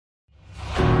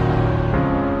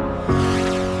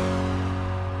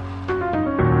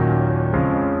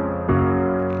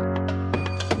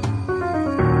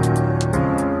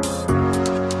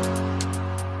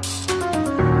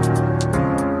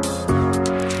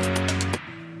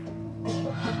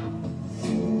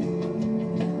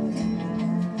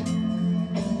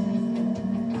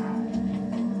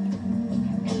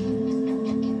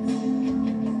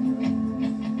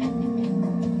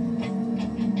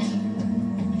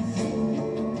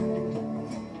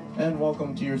And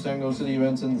welcome to your Sango City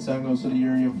events in the Sango City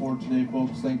area for today,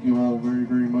 folks. Thank you all very,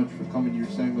 very much for coming to your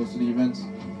Sango City events.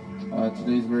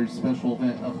 Today's a very special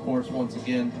event, of course, once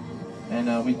again.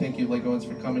 And we thank you, Legoans,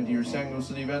 for coming to your Sango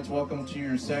City events. Welcome to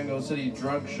your Sango City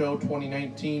Drug Show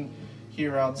 2019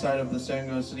 here outside of the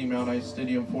Sango City Mount Ice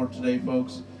Stadium for today,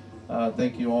 folks.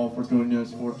 Thank you all for joining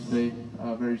us for today.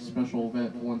 A very special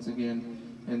event once again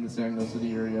in the Sango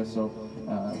City area. So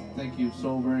thank you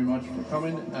so very much for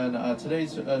coming. And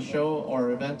today's show,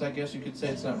 or event, I guess you could say,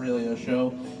 it's not really a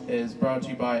show, is brought to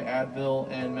you by Advil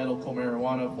and medical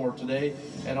marijuana for today,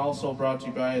 and also brought to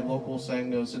you by local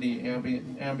Sango City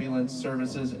ambulance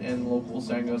services and local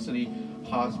Sango City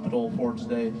hospital for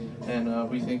today. And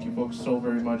we thank you folks so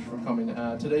very much for coming.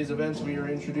 Today's events, we are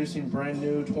introducing brand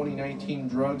new 2019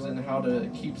 drugs and how to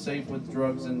keep safe with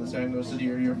drugs in the Sango City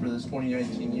area for this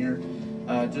 2019 year.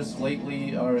 Just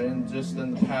lately, or just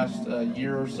in the past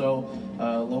year or so,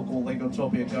 local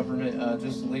Legotopia government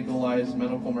just legalized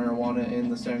medical marijuana in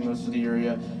the Sango City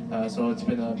area. So it's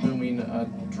been a booming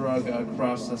drug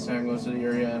across the Sango City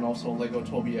area and also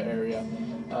Legotopia area.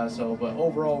 But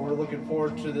overall, we're looking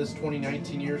forward to this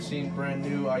 2019 year, seeing brand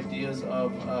new ideas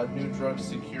of new drugs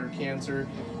to cure cancer,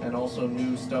 and also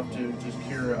new stuff to just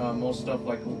cure most stuff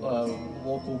like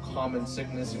local common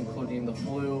sickness, including the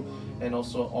flu, and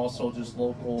also just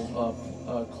local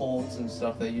colds and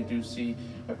stuff that you do see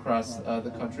across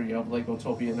the country of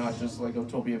Legotopia, not just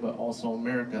Legotopia, but also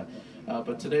America.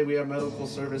 But today we have medical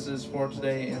services for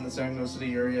today in the Sango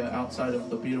City area outside of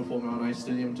the beautiful Mount Ice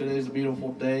Stadium. Today is a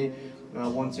beautiful day.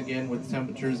 Once again, with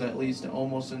temperatures at least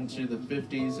almost into the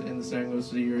 50s in the Sango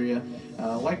City area.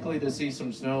 Likely to see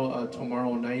some snow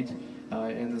tomorrow night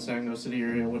in the Sango City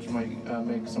area, which might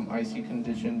make some icy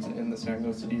conditions in the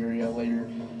Sango City area later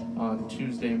on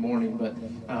Tuesday morning. But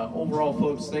overall,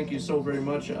 folks, thank you so very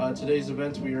much. Today's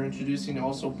event, we are introducing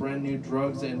also brand new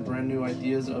drugs and brand new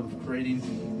ideas of creating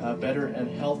better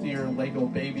and healthier Lego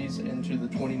babies into the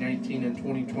 2019 and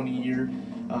 2020 year.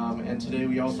 And today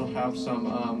we also have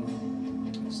some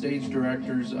stage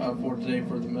directors for today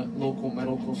for the local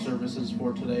medical services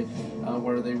for today,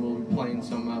 where they will be playing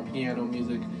some piano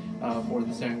music for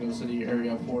the Sango City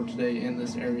area for today, in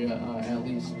this area at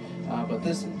least. But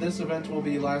this event will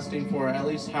be lasting for at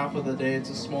least half of the day. It's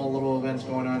a small little event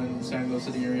going on in the Sango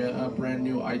City area, a brand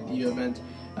new idea event.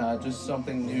 Just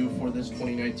something new for this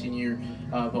 2019 year,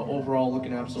 but overall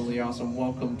looking absolutely awesome.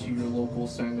 Welcome to your local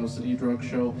Sango City Drug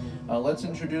Show. Let's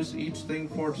introduce each thing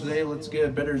for today. Let's get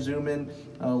a better zoom in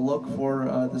look for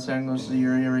the Sango City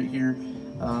area right here.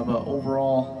 But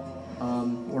overall,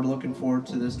 we're looking forward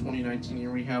to this 2019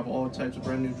 year. We have all types of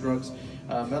brand new drugs.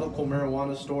 Medical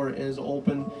marijuana store is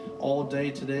open all day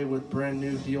today with brand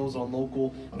new deals on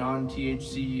local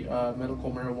non-THC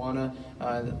medical marijuana.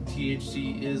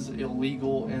 THC is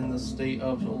illegal in the state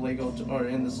of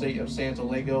in the state of Santa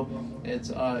Lego.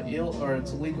 It's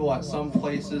it's legal at some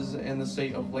places in the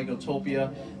state of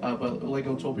Legotopia, but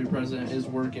Legotopia president is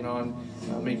working on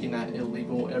making that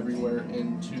illegal everywhere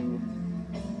into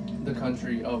the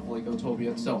country of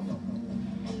Legotopia itself.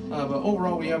 But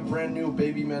overall, we have brand new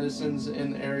baby medicines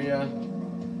in the area.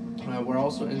 We're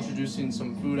also introducing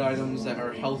some food items that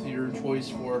are healthier choice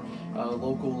for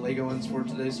local Legoans for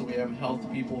today. So we have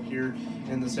health people here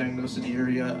in the Sango City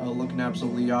area looking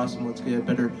absolutely awesome. Let's get a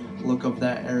better look of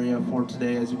that area for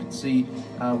today. As you can see,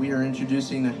 we are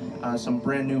introducing some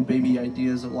brand new baby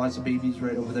ideas. Lots of babies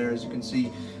right over there, as you can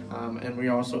see. And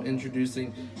we're also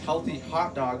introducing healthy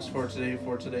hot dogs for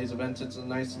today's event. It's a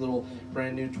nice little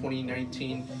brand new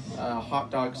 2019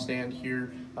 hot dog stand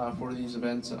here for these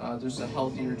events. There's a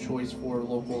healthier choice for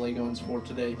local Legoans for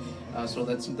today. So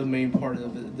that's the main part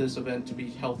of this event, to be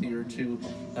healthier too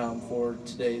for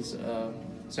today's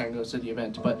Sango City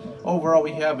event. But overall,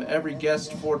 we have every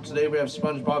guest for today. We have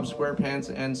SpongeBob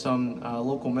SquarePants and some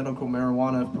local medical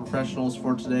marijuana professionals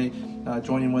for today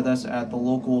joining with us at the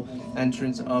local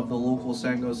entrance of the local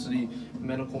Sango City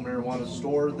medical marijuana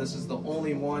store. This is the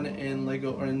only one in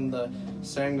the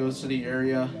Sango City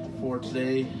area for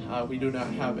today. We do not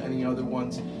have any other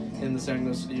ones in the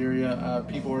Sango City area.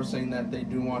 People are saying that they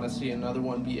do want to see another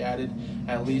one be added,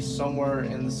 at least somewhere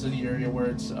in the city area where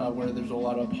it's where there's a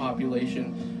lot of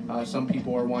population. Some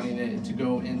people are wanting it to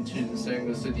go into the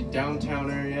Sango City downtown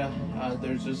area.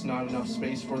 There's just not enough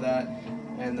space for that.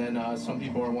 And then some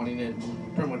people are wanting it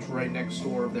pretty much right next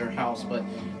door of their house. But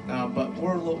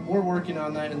we're working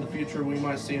on that in the future. We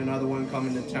might see another one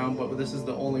coming to town, but this is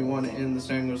the only one in the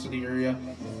Sango City area.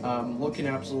 Looking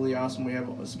absolutely awesome. We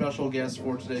have a special guest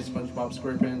for today, SpongeBob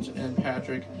SquarePants and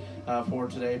Patrick for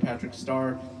today, Patrick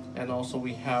Star. And also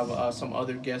we have some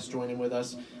other guests joining with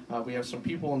us We have some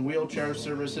people in wheelchair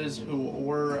services who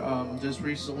were just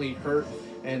recently hurt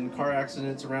in car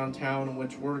accidents around town,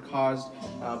 which were caused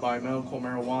by medical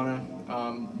marijuana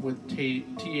with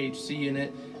THC in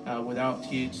it. Without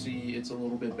THC, it's a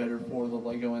little bit better for the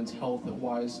Legoans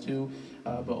health-wise too,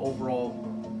 but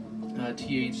overall,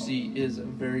 THC is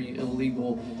very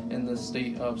illegal in the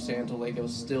state of Santo Lego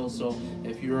still. So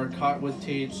if you are caught with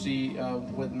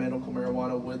THC, with medical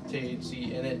marijuana with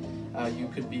THC in it, you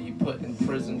could be put in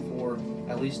prison for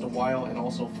at least a while and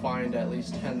also fined at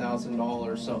least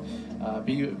 $10,000. So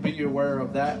be aware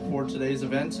of that for today's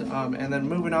event. And then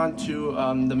moving on to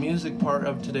the music part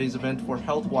of today's event for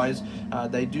health-wise,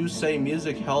 they do say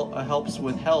music helps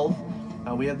with health.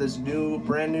 We have this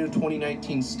brand new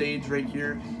 2019 stage right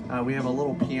here. We have a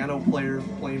little piano player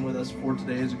playing with us for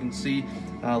today, as you can see,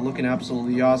 looking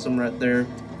absolutely awesome right there.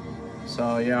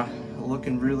 So yeah,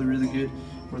 looking really, really good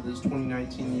for this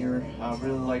 2019 year. I'd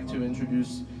really like to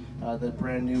introduce the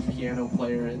brand new piano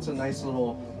player. It's a nice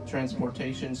little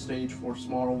transportation stage for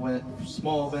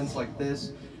small events like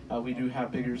this. We do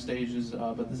have bigger stages,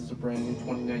 but this is a brand new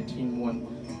 2019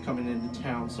 one coming into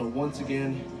town. So once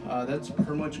again, that's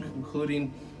pretty much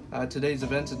concluding today's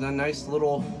event. It's a nice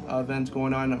little event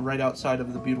going on right outside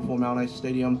of the beautiful Mount High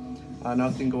Stadium.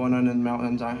 Nothing going on in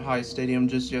Mount High Stadium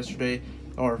just yesterday,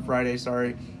 or Friday,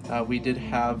 sorry. We did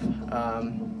have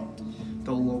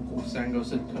the local Sango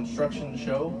City construction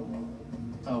show,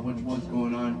 which was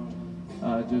going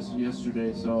on just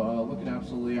yesterday. So looking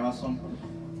absolutely awesome.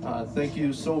 Thank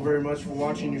you so very much for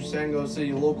watching your Sango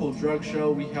City local drug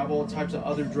show. We have all types of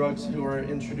other drugs who are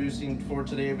introducing for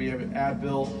today. We have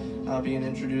Advil being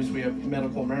introduced. We have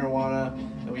medical marijuana.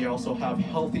 And we also have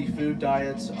healthy food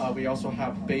diets. We also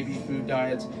have baby food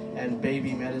diets and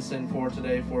baby medicine for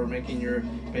today for making your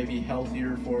baby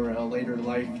healthier for a later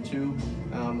life too.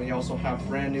 We also have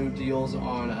brand new deals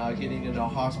on getting into a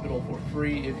hospital for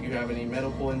free if you have any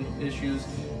medical issues.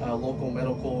 Local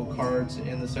medical cards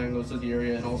in the Sango City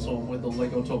area, and also with the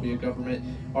Legotopia government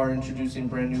are introducing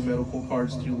brand new medical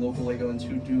cards to local Legoans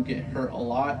who do get hurt a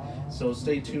lot. So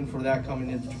stay tuned for that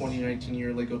coming into 2019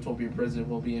 year. Legotopia president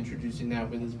will be introducing that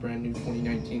with his brand new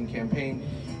 2019 campaign.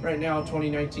 Right now,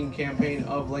 2019 campaign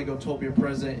of Legotopia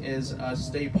president is a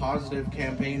Stay Positive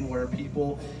campaign, where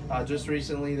people just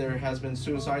recently there has been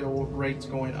suicidal rates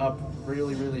going up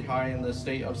really, really high in the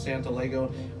state of Santa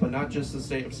Lego, but not just the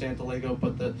state of Santa Lego,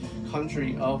 but the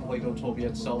country of Legotopia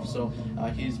itself. So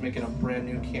he's making a brand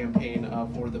new campaign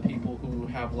for the people who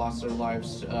have lost their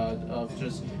lives of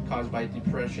just caused by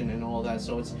depression and all that.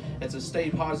 So it's a Stay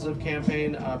Positive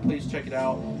campaign. Please check it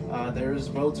out. There's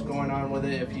votes going on with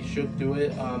it if he should do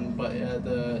it, but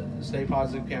the Stay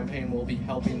Positive campaign will be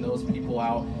helping those people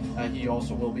out. He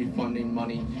also will be funding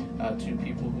money to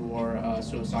people who are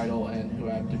suicidal and who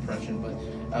have depression.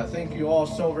 But thank you all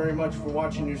so very much for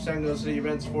watching your Sango City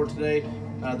events for today.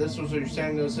 This was your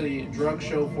Sango City drug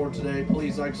show for today.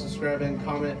 Please like, subscribe, and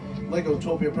comment.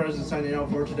 Legotopia president signing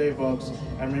out for today, folks.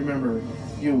 And remember,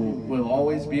 you will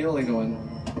always be a Legoan.